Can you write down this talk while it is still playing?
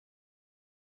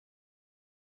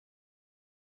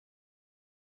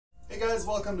guys,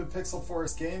 welcome to Pixel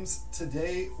Forest Games.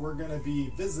 Today we're going to be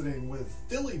visiting with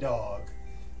Phillydog.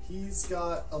 He's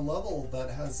got a level that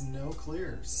has no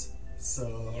clears.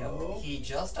 So yep, he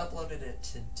just uploaded it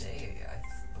today, I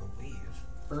believe.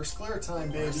 First clear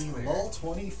time, baby. Lull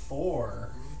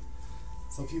 24.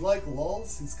 So if you like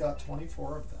lulls, he's got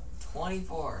 24 of them.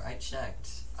 24. I checked.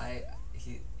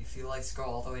 If you like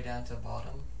scroll all the way down to the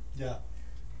bottom. Yeah.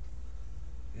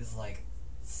 There's like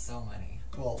so many.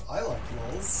 Well, I like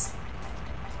lulls.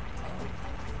 Oh,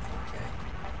 okay.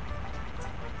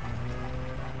 And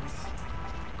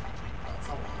That's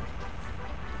a lull.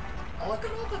 Oh, look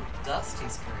at all the dust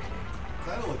he's creating.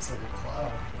 Kind of looks like a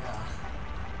cloud. Yeah.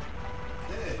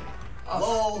 Okay. Oh,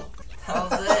 lull. That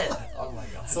was it. Oh my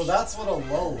gosh. So that's what a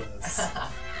lull is.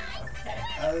 Okay.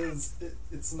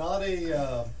 It's not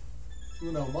a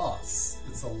Uno Mas.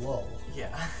 It's a lull.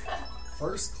 Yeah.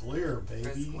 First clear, baby.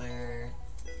 First clear.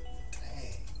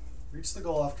 Dang. Reach the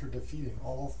goal after defeating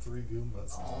all 3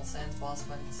 Goombas. All sand boss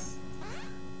fights.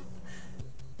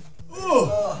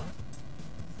 Ugh.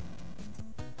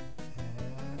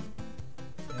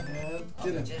 And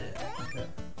get him. Did it. Okay.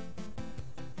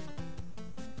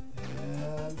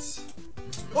 And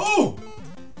oh!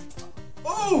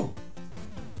 Oh!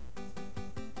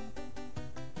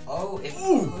 Oh, it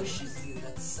Ooh. pushes you.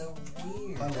 That's so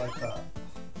weird. I like that.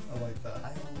 I like that.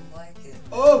 I like it.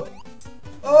 Oh!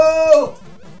 Oh!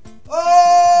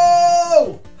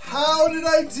 Oh! How did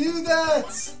I do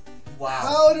that? Wow.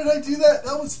 How did I do that?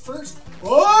 That was first.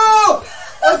 Oh!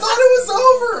 I thought it was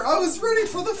over. I was ready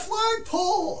for the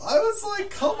flagpole. I was like,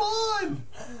 come on.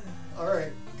 All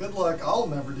right. Good luck. I'll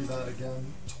never do that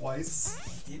again. Twice.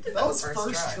 You did That was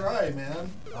first try,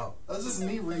 man. Oh. That was just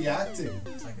me reacting.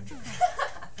 Second try.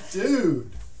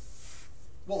 Dude.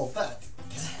 Well, that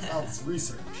was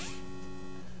research.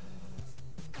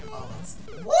 Oh, that's...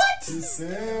 What? Too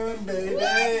soon, baby.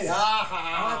 What? Ah,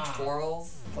 I want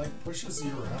twirls. like pushes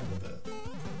you around a bit.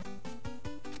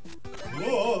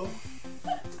 Whoa. I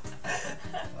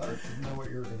didn't know what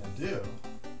you were gonna do.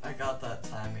 I got that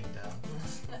timing down.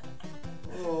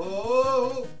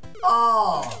 Oh.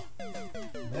 Oh!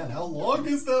 Man, how long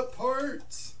is that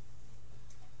part?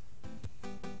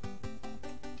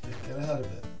 Get ahead of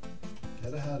it.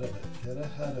 Get ahead of it. Get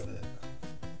ahead of it.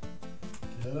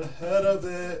 Get ahead of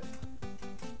it.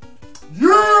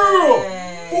 Yeah!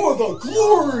 Hey. For the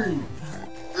glory!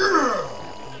 Yeah!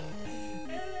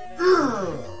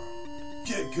 Yeah!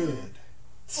 Get good.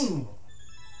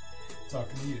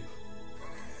 Talking to you.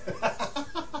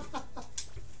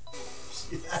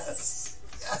 Yes!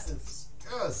 Yes!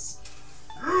 Yes!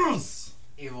 Yes!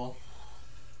 Evil.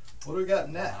 What do we got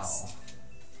next? Wow.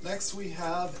 Next we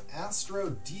have Astroy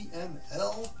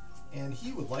DML, and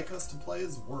he would like us to play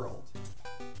his world.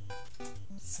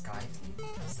 Sky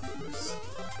is the first.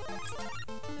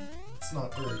 It's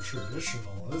not very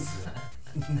traditional, is it?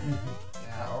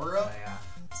 Yeah. Power up? Yeah.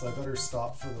 So I better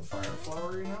stop for the fire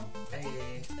flower, you know?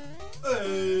 Hey.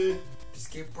 Hey! Just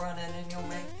keep running and you'll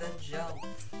make the jump.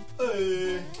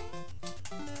 Hey!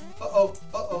 Uh-oh,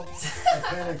 uh-oh. I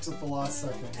panicked at the last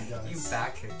second, you guys. You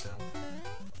back kicked him.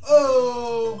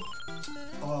 Oh!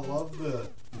 Oh, I love the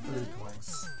 30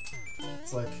 points.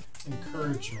 It's like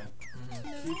encouragement.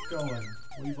 Keep going.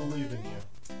 We believe in you.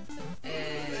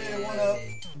 Hey, one up.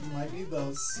 You might need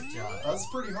those. Good job. That was a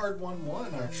pretty hard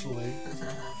 1-1, actually.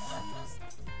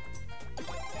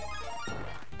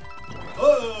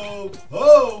 Oh!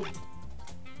 Oh!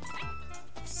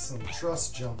 Some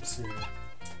trust jumps here.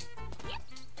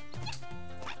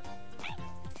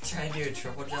 Trying to do a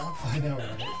triple jump? I know,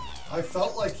 right? I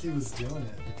felt like he was doing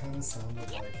it. It kind of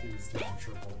sounded like he was doing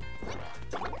triple.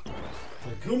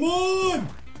 Like, come on!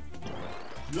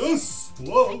 Yes!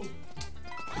 Hello!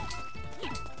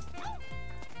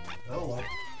 Oh,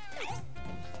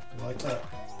 you like that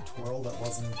twirl that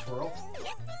wasn't a twirl?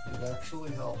 It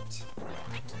actually helped.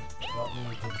 Got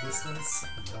me the distance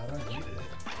that I needed.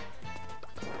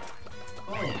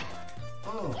 Oh!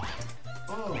 Oh!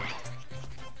 Oh!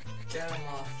 Get him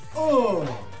off. Oh!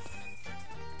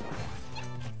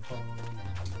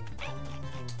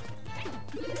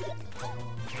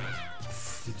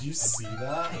 Did you see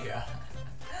that? Yeah.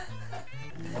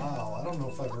 Wow, I don't know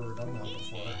if I've ever done that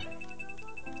before.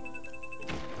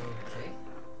 Okay.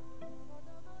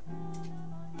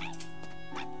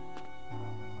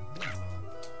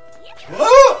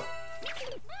 Whoa!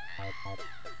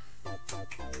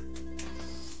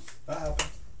 That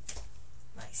happened.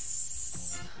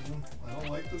 Nice. I don't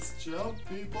like this jump,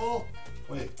 people.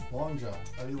 Wait, long jump.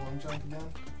 How do you long jump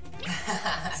again?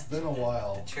 It's been a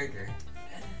while. Trigger.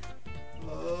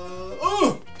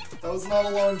 Oh! That was not a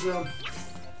long jump.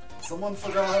 Someone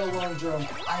forgot how to long jump.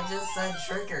 I just said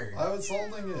trigger. I was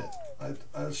holding it.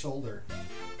 I was shoulder.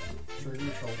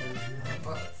 Trigger, shoulder.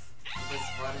 Both.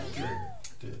 Just run and trigger.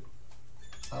 Dude.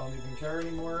 I don't even care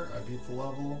anymore. I beat the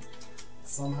level.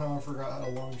 Somehow I forgot how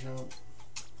to long jump.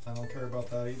 I don't care about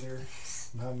that either.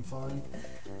 I'm having fun.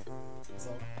 So.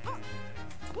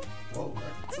 Whoa,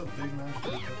 that's a big magic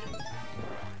cookie.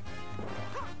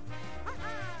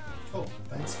 Oh,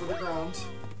 thanks for the ground.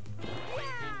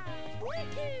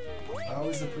 I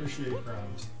always appreciate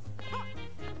ground.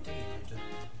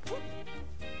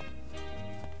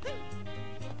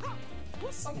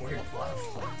 Some weird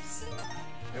platforms.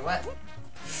 Wait, what?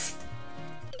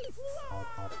 Oh,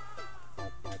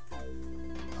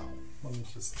 let me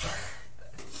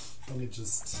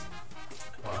just.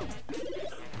 Wow.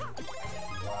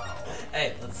 Wow.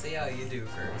 Hey, let's see how you do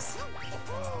first.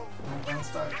 Wow. Bounce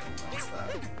back. Bounce back.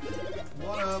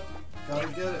 What up? Gotta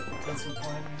get it because we're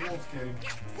playing Wolf Game.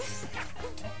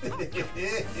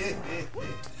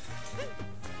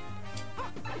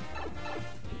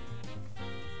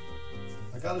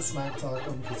 I gotta smack talk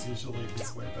him because usually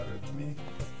he's way better than me.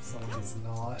 So he's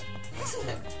not.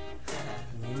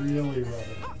 Really rub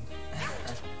it in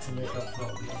to make up for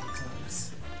all the other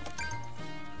times.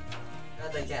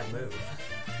 God, they can't move.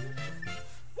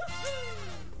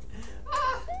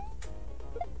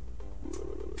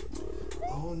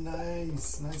 Oh,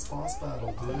 nice. Nice boss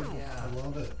battle, dude. Yeah. I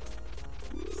love it.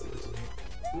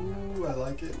 Ooh, I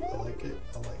like it. I like it.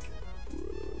 I like it.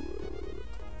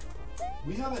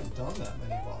 We haven't done that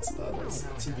many boss battles,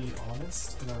 to be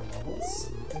honest, in our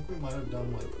levels. I think we might have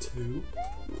done like 2.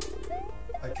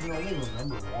 I can only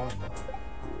remember 1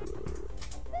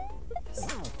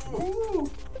 though. Ooh!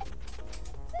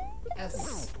 Yes.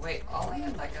 Wait, I'll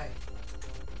hit that guy.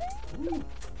 Ooh!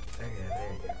 There you go.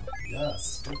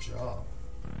 Yes, good job.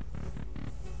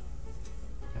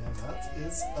 And that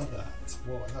is a that.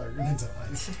 Whoa, I thought you were gonna die.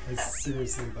 I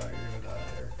seriously thought you were gonna die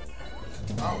there.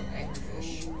 Oh, angry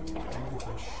fish. Angry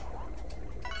fish.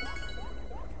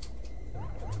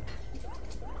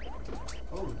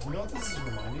 Oh, you know what this is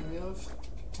reminding me of?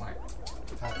 What?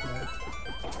 Pac-Man.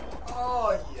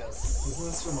 Oh, yes. Doesn't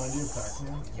this remind you of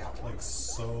Pac-Man? Yeah. Like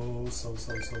so much.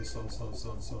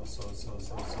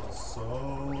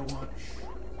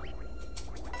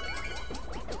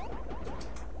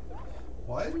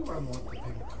 Why do I want the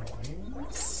pink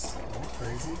coins? Are you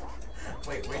crazy?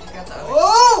 Wait, where'd you get the other?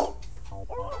 Oh! I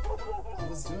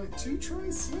was doing 2 try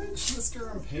switch,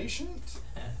 Mr. Impatient.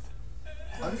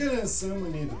 I'm gonna assume we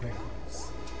need the pink coins.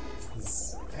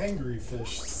 This angry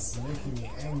fish is making me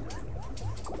angry.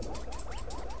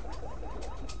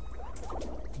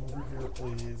 Over here,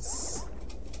 please.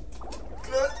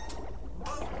 Good.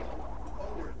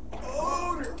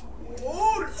 Oh!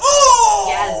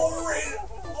 Yes. Right.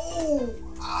 Oh!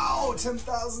 Ow!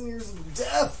 10,000 years of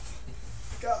death.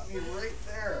 Got me right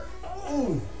there.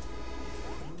 Oh!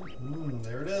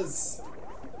 There it is.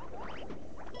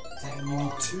 And you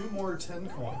need 2 more 10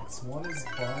 coins. One is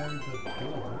by the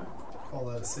door. Call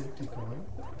that a safety coin.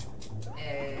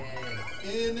 Hey.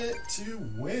 In it to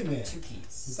win it. 2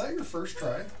 keys. Is that your first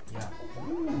try? Yeah.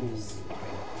 Ooh.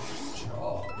 Good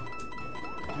job.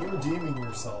 You're redeeming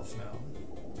yourself now.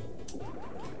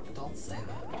 Don't say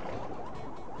that.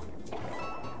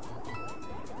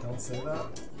 Don't say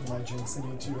that. Am I jinxing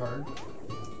you too hard?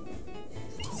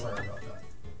 Sorry about that.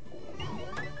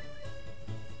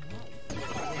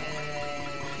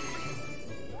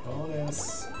 Bonus.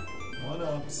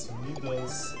 1-ups. We need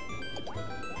those.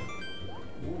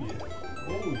 Oh yeah.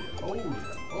 Oh yeah. Oh yeah.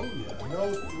 Oh yeah. No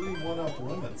 3 1-up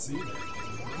limits either.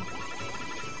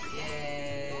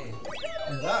 Yay.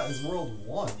 And that is World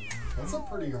 1. That's a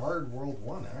pretty hard World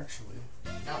 1 actually.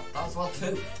 No, that was well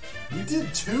 2. You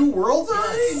did 2 worlds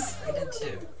already? Yes, I did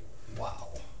 2. Wow.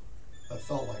 That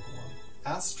felt like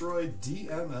 1. Astroy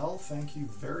DML, thank you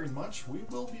very much. We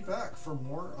will be back for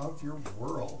more of your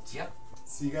world. Yep.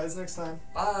 See you guys next time.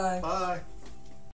 Bye. Bye.